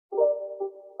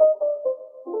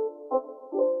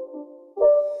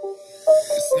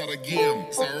not a game,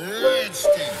 it's a rich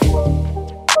thing.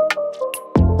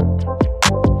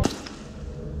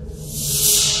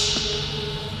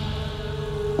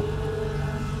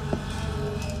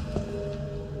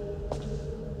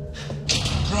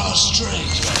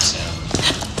 Prostrate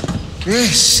yourself.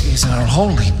 This is our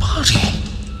holy body.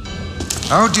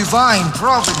 Our divine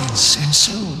providence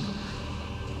ensued.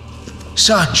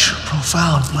 Such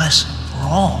profound blessing for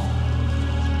all.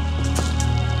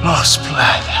 Lost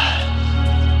Planet.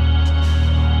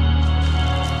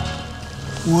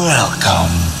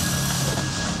 Welcome,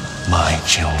 my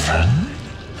children.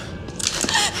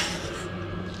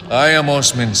 I am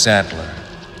Osman Sattler,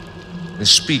 the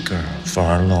speaker for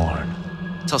our Lord.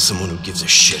 Tell someone who gives a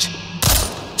shit.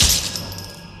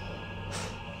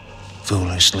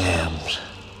 Foolish lambs,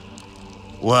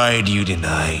 why do you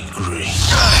deny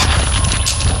grace?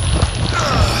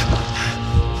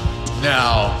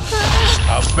 Now,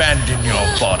 abandon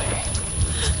your body.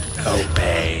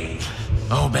 Obey.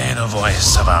 Obey the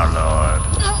voice of our Lord.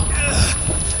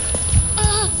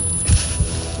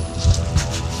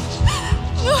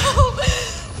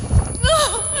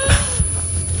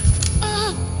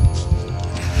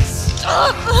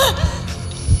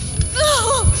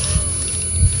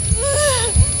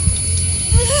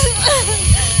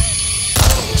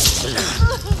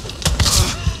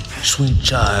 Sweet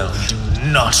child, do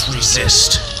not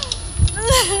resist.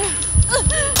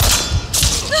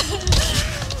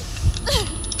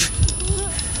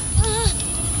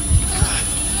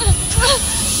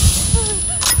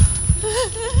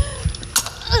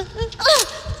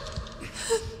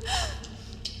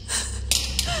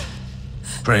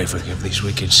 Pray forgive these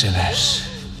wicked sinners.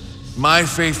 My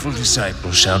faithful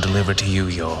disciples shall deliver to you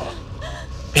your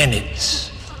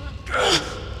penance.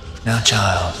 Now,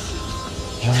 child,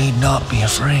 you need not be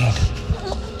afraid.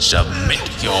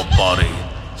 Submit your body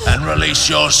and release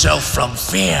yourself from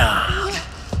fear.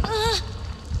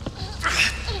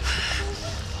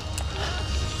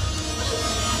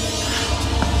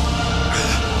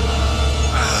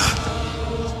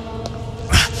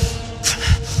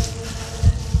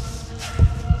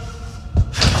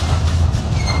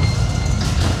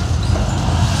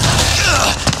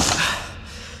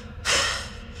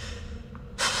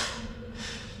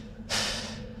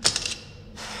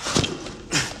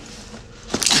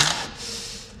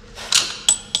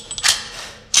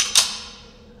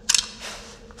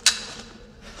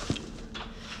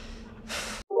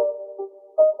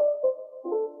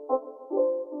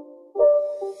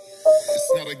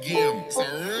 It's not a game, it's a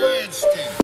rich thing.